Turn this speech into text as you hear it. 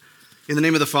In the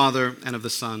name of the Father, and of the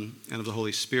Son, and of the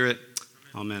Holy Spirit.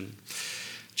 Amen.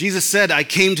 Jesus said, I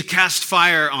came to cast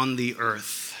fire on the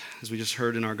earth, as we just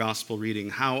heard in our gospel reading.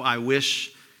 How I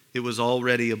wish it was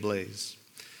already ablaze.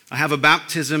 I have a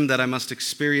baptism that I must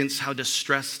experience. How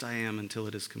distressed I am until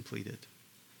it is completed.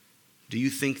 Do you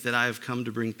think that I have come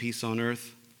to bring peace on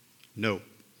earth? No.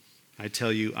 I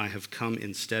tell you, I have come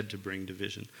instead to bring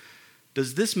division.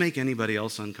 Does this make anybody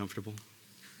else uncomfortable?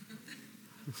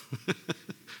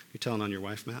 You're telling on your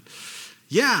wife, Matt?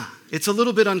 Yeah, it's a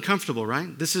little bit uncomfortable,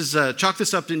 right? This is, chalk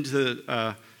this up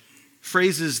into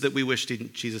phrases that we wish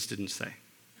Jesus didn't say,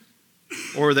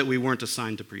 or that we weren't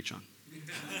assigned to preach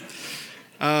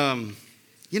on.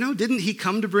 Didn't he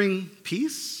come to bring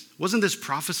peace? Wasn't this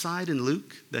prophesied in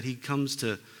Luke, that he comes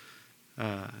to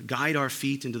guide our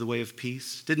feet into the way of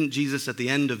peace? Didn't Jesus at the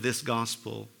end of this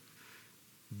gospel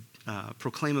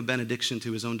proclaim a benediction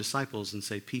to his own disciples and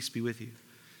say, peace be with you?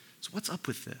 So what's up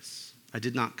with this? I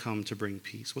did not come to bring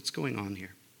peace. What's going on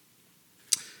here?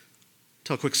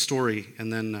 Tell a quick story,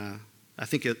 and then I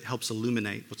think it helps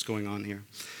illuminate what's going on here.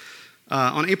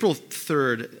 On April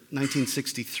 3rd,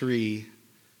 1963,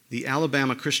 the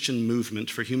Alabama Christian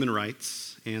Movement for Human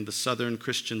Rights and the Southern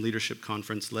Christian Leadership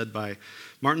Conference, led by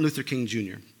Martin Luther King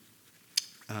Jr.,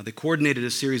 they coordinated a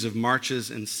series of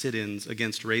marches and sit-ins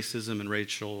against racism and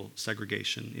racial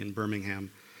segregation in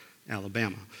Birmingham,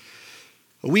 Alabama.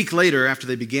 A week later, after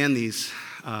they began these,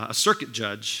 a circuit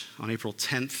judge on April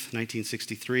 10th,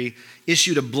 1963,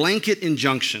 issued a blanket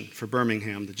injunction for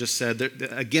Birmingham that just said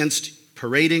that against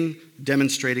parading,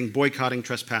 demonstrating, boycotting,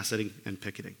 trespassing, and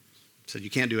picketing. Said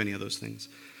you can't do any of those things.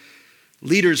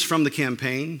 Leaders from the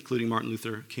campaign, including Martin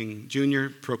Luther King Jr.,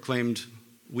 proclaimed,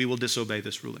 we will disobey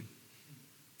this ruling.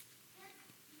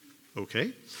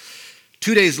 Okay.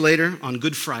 2 days later, on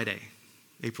Good Friday,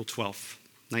 April 12th,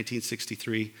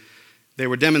 1963, they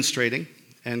were demonstrating,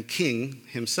 and King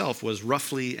himself was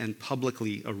roughly and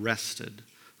publicly arrested,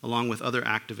 along with other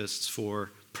activists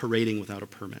for parading without a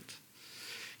permit.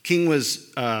 King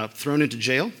was thrown into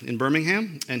jail in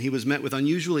Birmingham, and he was met with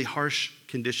unusually harsh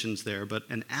conditions there, but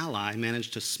an ally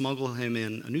managed to smuggle him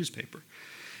in a newspaper.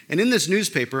 And in this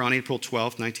newspaper on April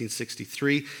 12,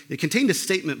 1963, it contained a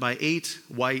statement by 8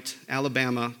 white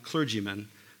Alabama clergymen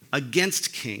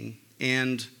against King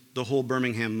and the whole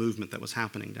Birmingham movement that was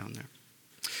happening down there.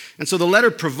 And so the letter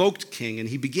provoked King, and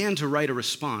he began to write a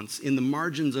response in the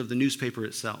margins of the newspaper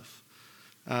itself.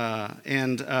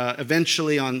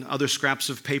 Eventually on other scraps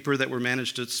of paper that were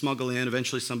managed to smuggle in,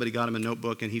 eventually somebody got him a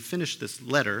notebook, and he finished this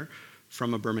letter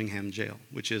from a Birmingham jail,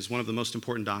 which is one of the most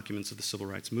important documents of the civil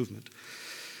rights movement.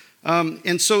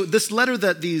 And so this letter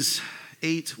that these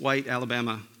 8 white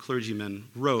Alabama clergymen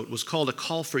wrote was called A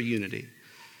Call for Unity.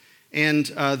 And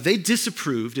they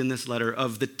disapproved in this letter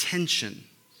of the tension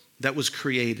that was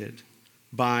created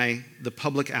by the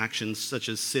public actions such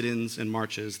as sit-ins and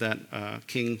marches that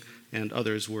King and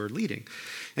others were leading.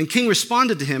 And King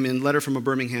responded to him in letter from a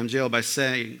Birmingham jail by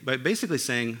basically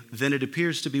saying, then it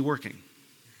appears to be working.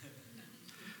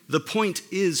 The point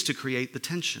is to create the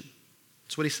tension.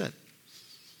 That's what he said.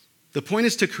 The point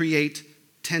is to create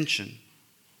tension.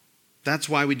 That's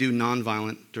why we do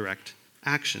nonviolent direct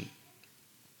action.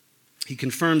 He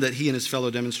confirmed that he and his fellow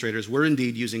demonstrators were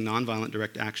indeed using nonviolent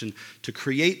direct action to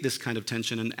create this kind of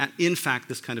tension, and in fact,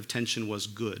 this kind of tension was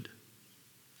good.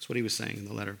 That's what he was saying in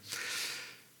the letter.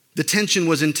 The tension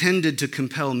was intended to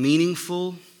compel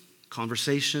meaningful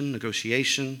conversation,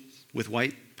 negotiation with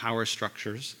white power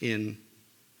structures in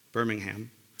Birmingham,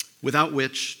 without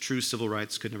which true civil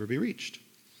rights could never be reached.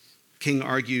 King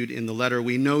argued in the letter,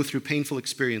 we know through painful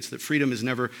experience that freedom is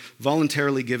never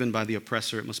voluntarily given by the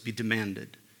oppressor, it must be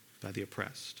demanded by the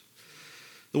oppressed.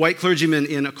 The white clergymen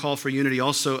in A Call for Unity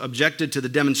also objected to the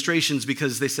demonstrations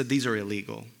because they said these are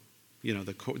illegal.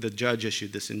 The judge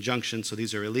issued this injunction, so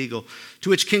these are illegal. To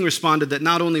which King responded that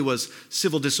not only was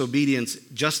civil disobedience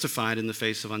justified in the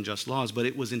face of unjust laws, but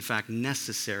it was in fact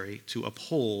necessary to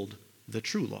uphold the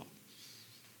true law.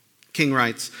 King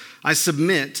writes, I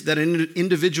submit that an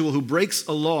individual who breaks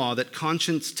a law that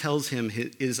conscience tells him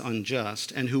is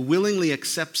unjust and who willingly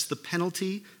accepts the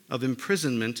penalty of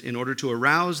imprisonment in order to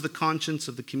arouse the conscience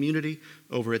of the community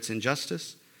over its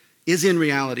injustice is in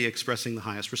reality expressing the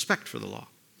highest respect for the law.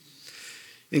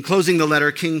 In closing the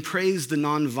letter, King praised the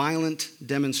nonviolent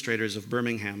demonstrators of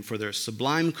Birmingham for their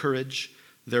sublime courage,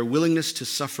 their willingness to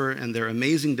suffer, and their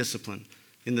amazing discipline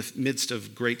in the midst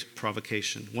of great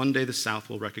provocation. One day the South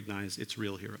will recognize its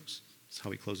real heroes. That's how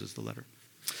he closes the letter.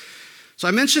 So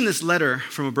I mentioned this letter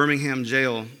from a Birmingham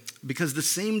jail because the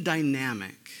same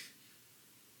dynamic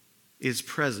is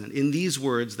present in these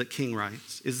words that King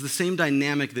writes, is the same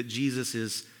dynamic that Jesus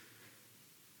is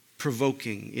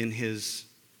provoking in his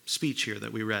speech here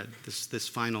that we read, this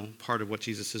final part of what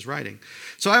Jesus is writing.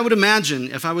 So I would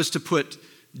imagine if I was to put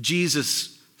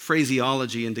Jesus'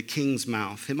 phraseology into King's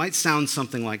mouth, it might sound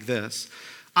something like this.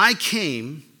 I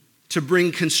came to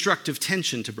bring constructive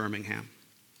tension to Birmingham.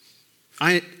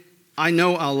 I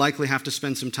know I'll likely have to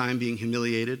spend some time being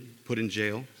humiliated, put in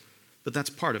jail, but that's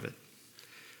part of it.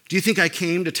 Do you think I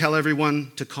came to tell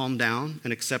everyone to calm down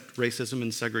and accept racism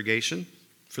and segregation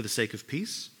for the sake of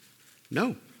peace?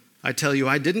 No. I tell you,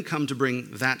 I didn't come to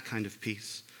bring that kind of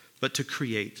peace, but to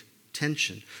create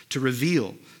tension, to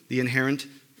reveal the inherent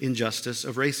injustice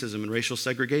of racism and racial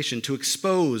segregation, to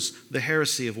expose the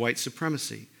heresy of white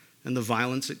supremacy and the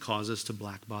violence it causes to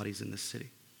black bodies in this city.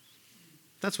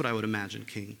 That's what I would imagine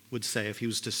King would say if he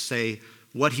was to say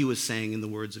what he was saying in the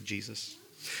words of Jesus.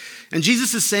 And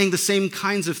Jesus is saying the same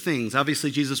kinds of things.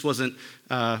 Obviously, Jesus wasn't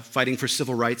fighting for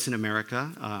civil rights in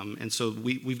America, and so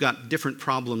we've got different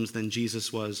problems than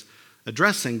Jesus was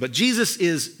addressing. But Jesus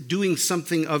is doing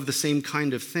something of the same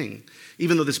kind of thing,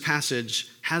 even though this passage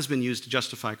has been used to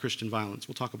justify Christian violence.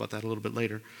 We'll talk about that a little bit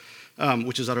later,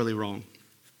 which is utterly wrong.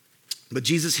 But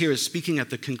Jesus here is speaking at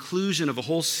the conclusion of a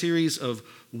whole series of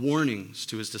warnings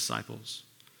to his disciples.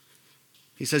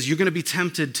 He says, you're going to be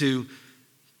tempted to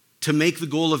make the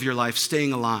goal of your life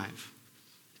staying alive,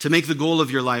 to make the goal of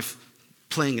your life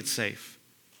playing it safe,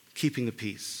 keeping the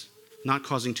peace, not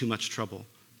causing too much trouble,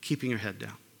 keeping your head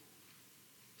down.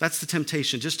 That's the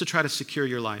temptation, just to try to secure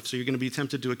your life. So you're going to be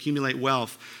tempted to accumulate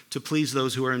wealth, to please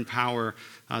those who are in power,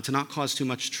 to not cause too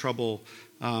much trouble.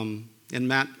 And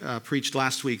Matt preached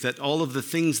last week that all of the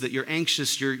things that you're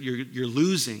anxious you're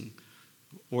losing,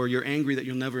 or you're angry that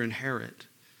you'll never inherit.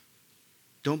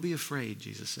 Don't be afraid,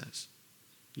 Jesus says.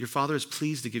 Your Father is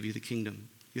pleased to give you the kingdom.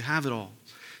 You have it all.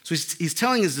 So he's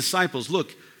telling his disciples,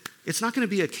 look, it's not going to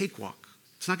be a cakewalk.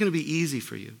 It's not going to be easy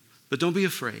for you, but don't be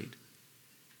afraid.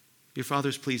 Your Father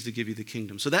is pleased to give you the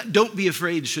kingdom. So that don't be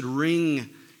afraid should ring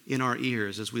in our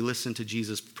ears as we listen to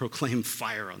Jesus proclaim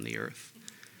fire on the earth.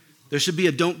 There should be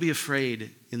a don't be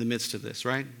afraid in the midst of this,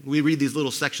 right? We read these little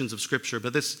sections of Scripture,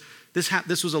 but this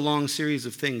was a long series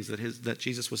of things that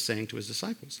Jesus was saying to his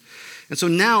disciples. And so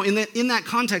now, in that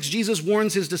context, Jesus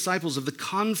warns his disciples of the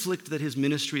conflict that his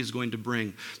ministry is going to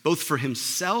bring, both for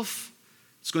himself,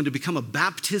 it's going to become a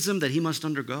baptism that he must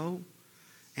undergo,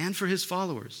 and for his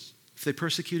followers. If they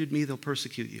persecuted me, they'll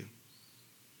persecute you.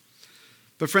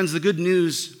 But friends, the good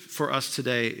news for us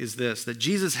today is this, that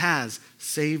Jesus has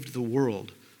saved the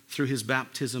world through his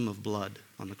baptism of blood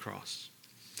on the cross.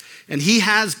 And he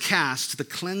has cast the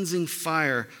cleansing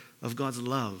fire of God's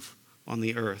love on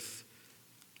the earth,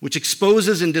 which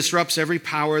exposes and disrupts every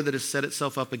power that has set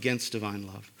itself up against divine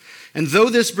love. And though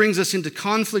this brings us into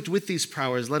conflict with these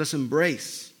powers, let us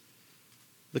embrace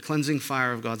the cleansing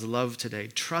fire of God's love today,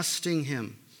 trusting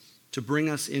him to bring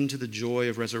us into the joy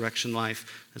of resurrection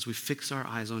life as we fix our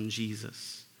eyes on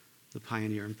Jesus, the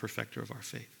pioneer and perfecter of our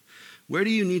faith. Where do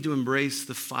you need to embrace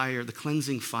the fire, the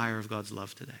cleansing fire of God's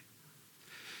love today?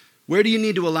 Where do you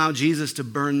need to allow Jesus to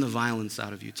burn the violence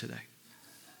out of you today?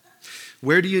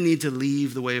 Where do you need to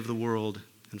leave the way of the world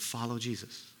and follow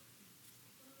Jesus?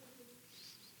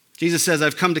 Jesus says,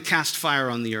 I've come to cast fire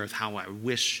on the earth. How I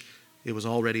wish it was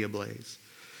already ablaze.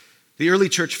 The early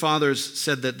church fathers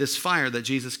said that this fire that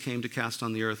Jesus came to cast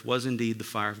on the earth was indeed the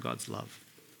fire of God's love.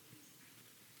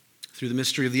 Through the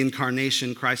mystery of the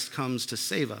incarnation, Christ comes to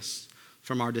save us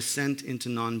from our descent into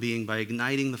non-being by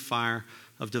igniting the fire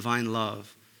of divine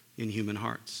love in human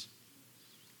hearts.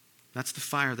 That's the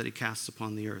fire that he casts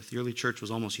upon the earth. The early church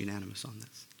was almost unanimous on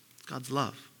this. God's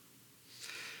love.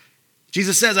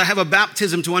 Jesus says, I have a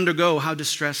baptism to undergo. How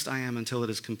distressed I am until it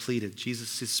is completed.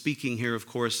 Jesus is speaking here, of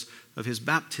course, of his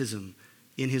baptism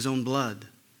in his own blood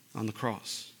on the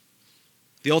cross.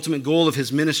 The ultimate goal of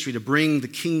his ministry to bring the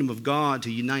kingdom of God,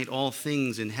 to unite all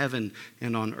things in heaven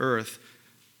and on earth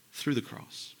through the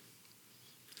cross.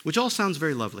 Which all sounds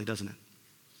very lovely, doesn't it?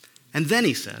 And then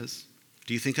he says,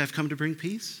 do you think I've come to bring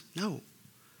peace? No,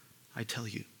 I tell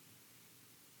you.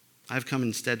 I've come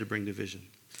instead to bring division.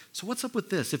 So what's up with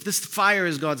this? If this fire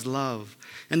is God's love,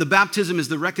 and the baptism is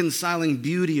the reconciling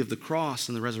beauty of the cross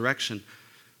and the resurrection,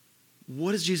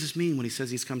 what does Jesus mean when he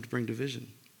says he's come to bring division?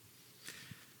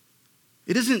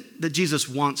 It isn't that Jesus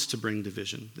wants to bring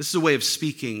division. This is a way of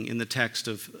speaking in the text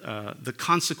of the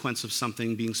consequence of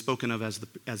something being spoken of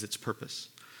as its purpose.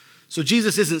 So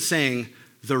Jesus isn't saying,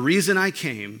 the reason I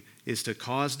came is to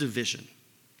cause division.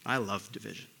 I love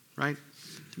division, right?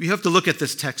 You have to look at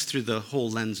this text through the whole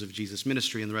lens of Jesus'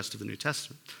 ministry and the rest of the New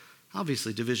Testament.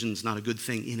 Obviously, division is not a good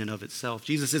thing in and of itself.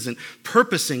 Jesus isn't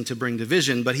purposing to bring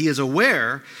division, but he is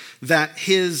aware that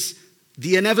his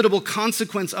the inevitable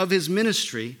consequence of his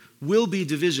ministry will be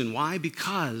division. Why?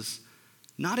 Because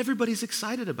not everybody's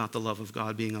excited about the love of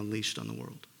God being unleashed on the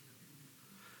world.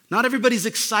 Not everybody's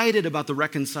excited about the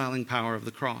reconciling power of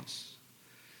the cross,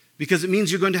 because it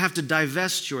means you're going to have to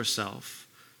divest yourself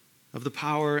of the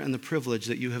power and the privilege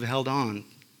that you have held on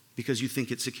because you think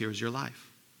it secures your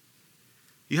life.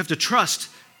 You have to trust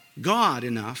God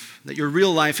enough that your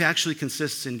real life actually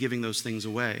consists in giving those things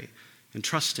away and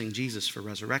trusting Jesus for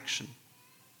resurrection.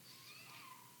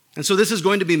 And so this is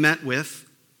going to be met with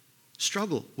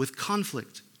struggle, with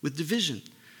conflict, with division,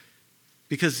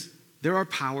 because there are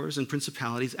powers and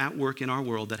principalities at work in our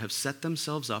world that have set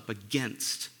themselves up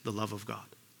against the love of God.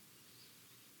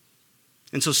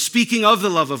 And so speaking of the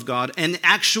love of God and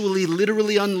actually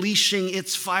literally unleashing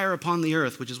its fire upon the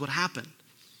earth, which is what happened,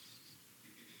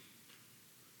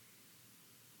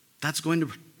 that's going to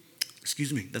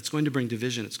bring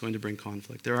division. It's going to bring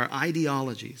conflict. There are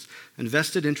ideologies and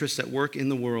vested interests at work in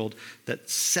the world that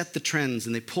set the trends,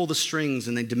 and they pull the strings,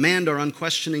 and they demand our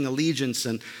unquestioning allegiance.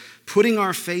 And putting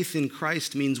our faith in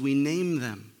Christ means we name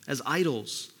them as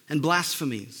idols and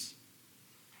blasphemies,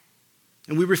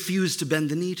 and we refuse to bend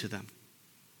the knee to them.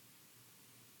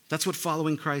 That's what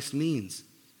following Christ means.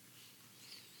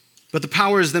 But the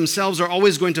powers themselves are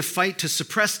always going to fight to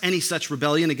suppress any such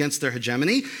rebellion against their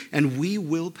hegemony, and we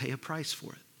will pay a price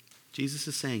for it. Jesus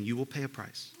is saying, you will pay a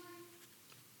price.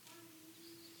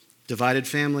 Divided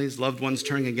families, loved ones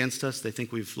turning against us. They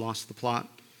think we've lost the plot.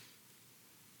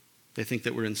 They think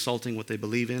that we're insulting what they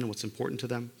believe in and what's important to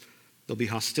them. There'll be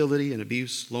hostility and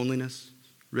abuse, loneliness,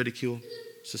 ridicule,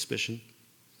 suspicion.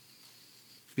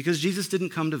 Because Jesus didn't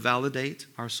come to validate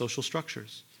our social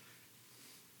structures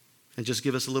and just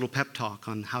give us a little pep talk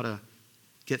on how to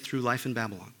get through life in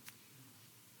Babylon.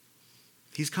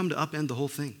 He's come to upend the whole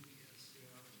thing.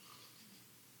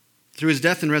 Through his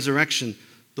death and resurrection,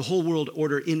 the whole world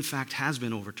order, in fact, has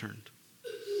been overturned.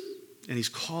 And he's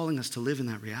calling us to live in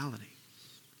that reality.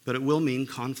 But it will mean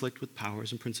conflict with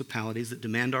powers and principalities that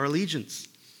demand our allegiance.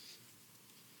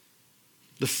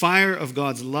 The fire of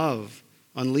God's love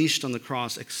unleashed on the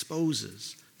cross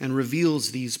exposes and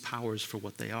reveals these powers for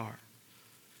what they are.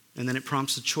 And then it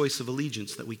prompts a choice of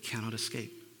allegiance that we cannot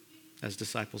escape as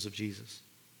disciples of Jesus.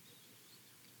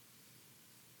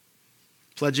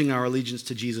 Pledging our allegiance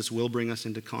to Jesus will bring us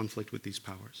into conflict with these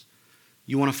powers.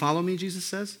 You want to follow me, Jesus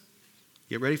says?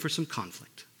 Get ready for some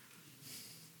conflict.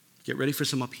 Get ready for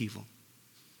some upheaval.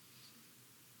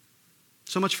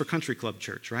 So much for country club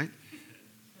church, right?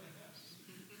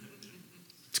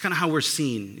 It's kind of how we're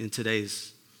seen in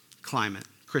today's climate.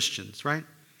 Christians, right?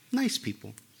 Nice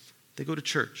people. They go to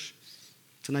church.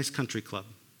 It's a nice country club.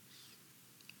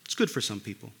 It's good for some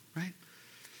people, right?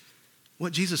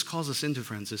 What Jesus calls us into,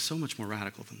 friends, is so much more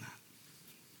radical than that.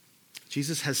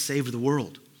 Jesus has saved the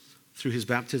world through his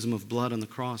baptism of blood on the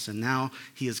cross, and now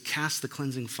he has cast the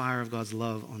cleansing fire of God's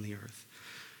love on the earth,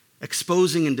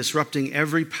 exposing and disrupting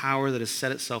every power that has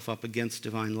set itself up against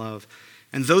divine love.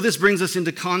 And though this brings us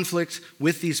into conflict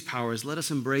with these powers, let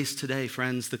us embrace today,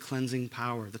 friends, the cleansing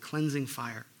power, the cleansing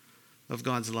fire of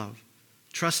God's love,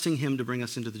 trusting him to bring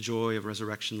us into the joy of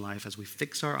resurrection life as we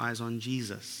fix our eyes on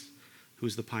Jesus, who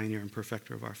is the pioneer and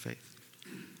perfecter of our faith.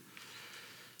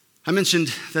 I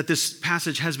mentioned that this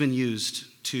passage has been used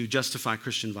to justify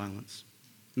Christian violence.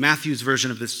 Matthew's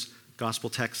version of this gospel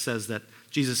text says that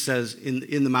Jesus says,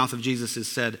 in the mouth of Jesus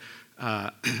is said,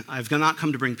 I've not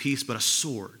come to bring peace, but a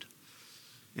sword.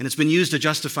 And it's been used to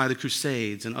justify the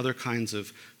Crusades and other kinds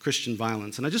of Christian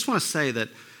violence. And I just want to say that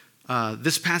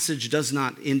this passage does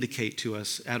not indicate to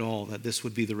us at all that this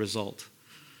would be the result.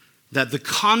 That the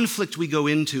conflict we go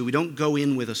into, we don't go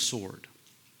in with a sword.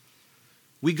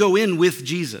 We go in with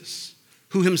Jesus,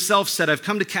 who himself said, I've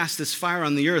come to cast this fire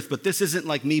on the earth, but this isn't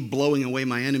like me blowing away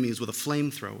my enemies with a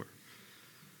flamethrower.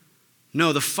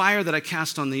 No, the fire that I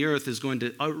cast on the earth is going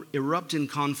to erupt in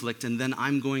conflict, and then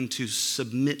I'm going to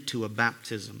submit to a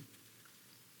baptism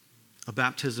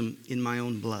in my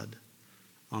own blood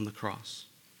on the cross.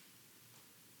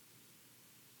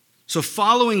 So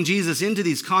following Jesus into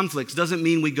these conflicts doesn't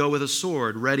mean we go with a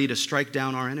sword ready to strike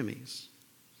down our enemies.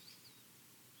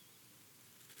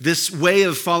 This way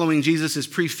of following Jesus is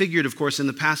prefigured, of course, in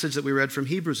the passage that we read from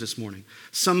Hebrews this morning.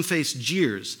 Some faced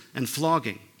jeers and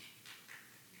flogging,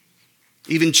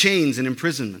 even chains and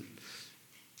imprisonment.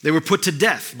 They were put to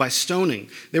death by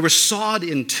stoning. They were sawed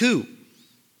in two.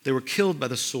 They were killed by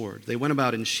the sword. They went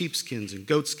about in sheepskins and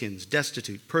goatskins,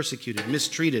 destitute, persecuted,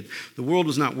 mistreated. The world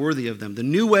was not worthy of them. The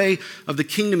new way of the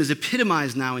kingdom is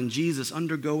epitomized now in Jesus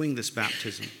undergoing this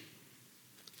baptism.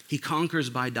 He conquers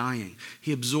by dying.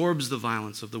 He absorbs the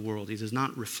violence of the world. He does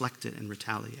not reflect it and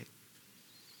retaliate.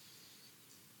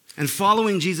 And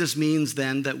following Jesus means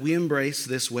then that we embrace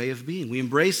this way of being. We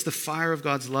embrace the fire of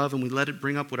God's love and we let it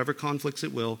bring up whatever conflicts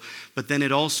it will. But then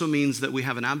it also means that we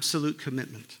have an absolute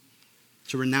commitment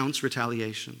to renounce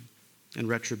retaliation and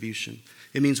retribution.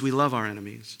 It means we love our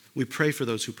enemies. We pray for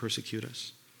those who persecute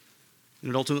us. And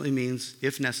it ultimately means,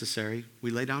 if necessary,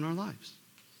 we lay down our lives.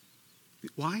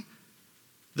 Why?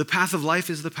 The path of life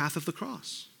is the path of the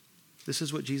cross. This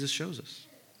is what Jesus shows us.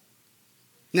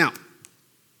 Now,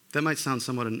 that might sound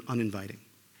somewhat uninviting,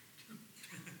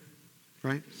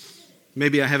 right?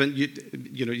 Maybe I haven't,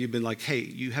 you've been like, hey,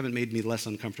 you haven't made me less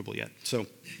uncomfortable yet. So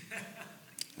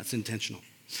that's intentional.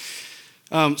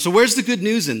 So where's the good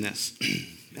news in this?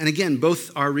 And again,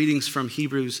 both our readings from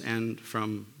Hebrews and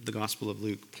from the Gospel of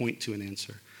Luke point to an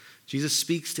answer. Jesus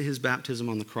speaks to his baptism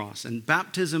on the cross. And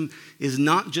baptism is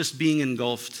not just being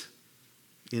engulfed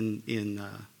in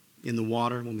the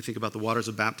water, when we think about the waters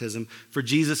of baptism. For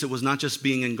Jesus, it was not just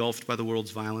being engulfed by the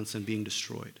world's violence and being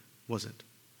destroyed, was it?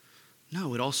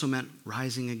 No, it also meant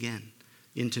rising again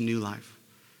into new life.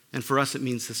 And for us, it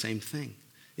means the same thing.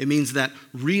 It means that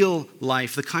real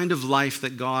life, the kind of life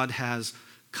that God has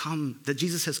come, that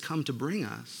Jesus has come to bring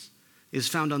us, is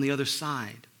found on the other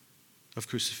side of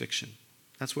crucifixion.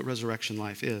 That's what resurrection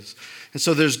life is. And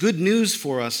so there's good news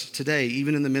for us today,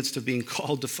 even in the midst of being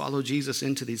called to follow Jesus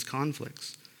into these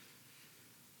conflicts.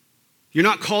 You're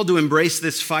not called to embrace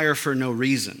this fire for no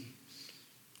reason.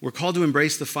 We're called to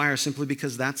embrace the fire simply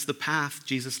because that's the path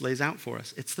Jesus lays out for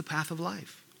us. It's the path of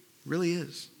life. It really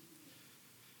is.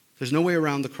 There's no way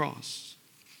around the cross.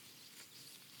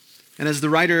 And as the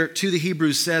writer to the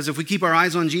Hebrews says, if we keep our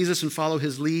eyes on Jesus and follow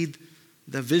his lead,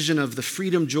 the vision of the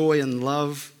freedom, joy, and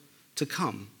love to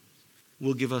come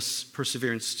will give us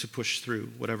perseverance to push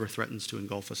through whatever threatens to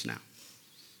engulf us now.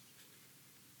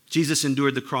 Jesus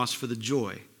endured the cross for the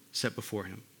joy set before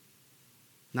him,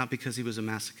 not because he was a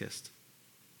masochist.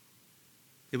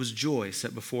 It was joy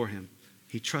set before him.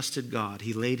 He trusted God.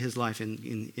 He laid his life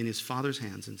in his Father's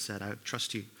hands and said, I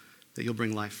trust you that you'll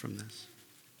bring life from this.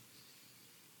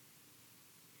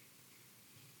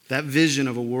 That vision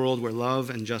of a world where love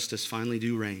and justice finally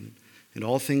do reign and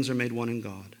all things are made one in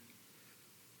God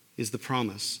is the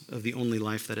promise of the only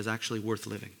life that is actually worth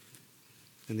living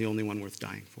and the only one worth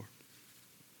dying for.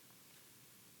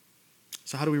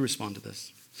 So how do we respond to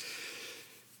this?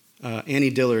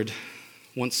 Annie Dillard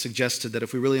once suggested that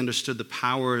if we really understood the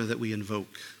power that we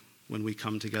invoke when we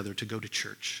come together to go to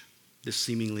church, this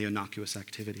seemingly innocuous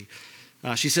activity,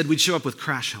 she said we'd show up with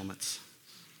crash helmets.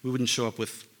 We wouldn't show up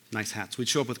with nice hats. We'd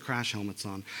show up with crash helmets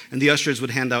on. And the ushers would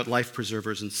hand out life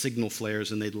preservers and signal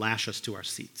flares, and they'd lash us to our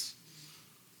seats.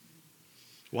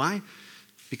 Why?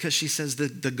 Because she says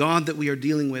the God that we are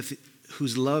dealing with,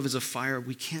 whose love is a fire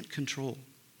we can't control.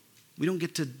 We don't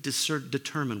get to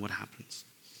determine what happens.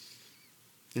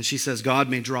 And she says God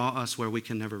may draw us where we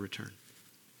can never return.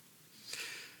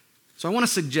 So I want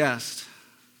to suggest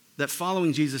that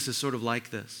following Jesus is sort of like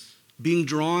this, being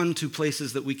drawn to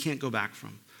places that we can't go back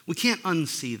from. We can't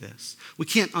unsee this. We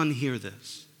can't unhear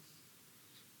this.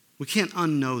 We can't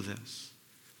unknow this.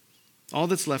 All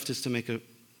that's left is to make a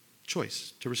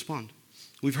choice, to respond.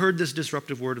 We've heard this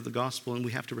disruptive word of the gospel and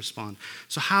we have to respond.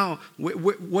 So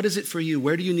what is it for you?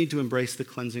 Where do you need to embrace the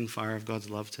cleansing fire of God's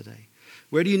love today?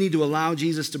 Where do you need to allow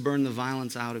Jesus to burn the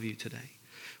violence out of you today?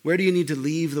 Where do you need to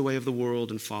leave the way of the world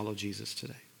and follow Jesus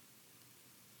today?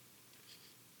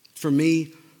 For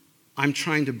me, I'm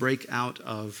trying to break out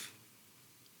of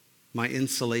my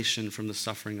insulation from the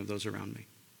suffering of those around me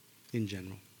in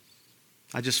general.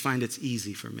 I just find it's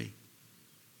easy for me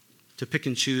to pick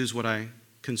and choose what I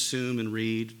consume and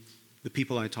read, the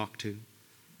people I talk to.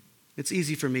 It's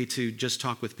easy for me to just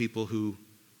talk with people who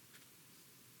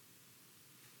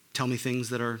tell me things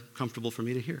that are comfortable for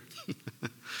me to hear.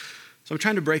 So I'm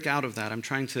trying to break out of that. I'm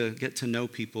trying to get to know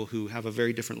people who have a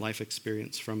very different life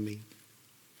experience from me.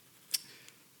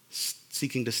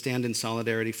 Seeking to stand in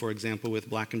solidarity, for example, with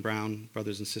black and brown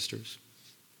brothers and sisters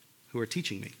who are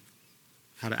teaching me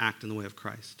how to act in the way of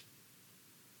Christ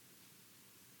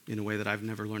in a way that I've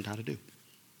never learned how to do.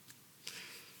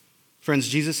 Friends,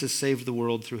 Jesus has saved the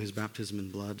world through his baptism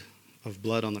in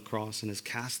blood on the cross, and has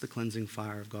cast the cleansing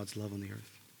fire of God's love on the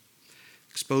earth,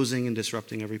 exposing and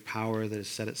disrupting every power that has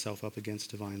set itself up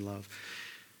against divine love.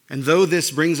 And though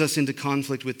this brings us into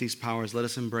conflict with these powers, let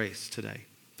us embrace today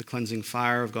the cleansing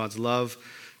fire of God's love,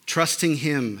 trusting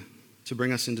him to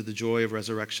bring us into the joy of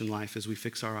resurrection life as we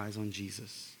fix our eyes on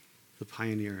Jesus, the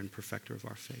pioneer and perfecter of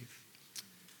our faith.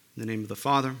 In the name of the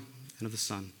Father, and of the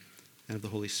Son, and of the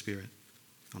Holy Spirit.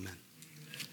 Amen.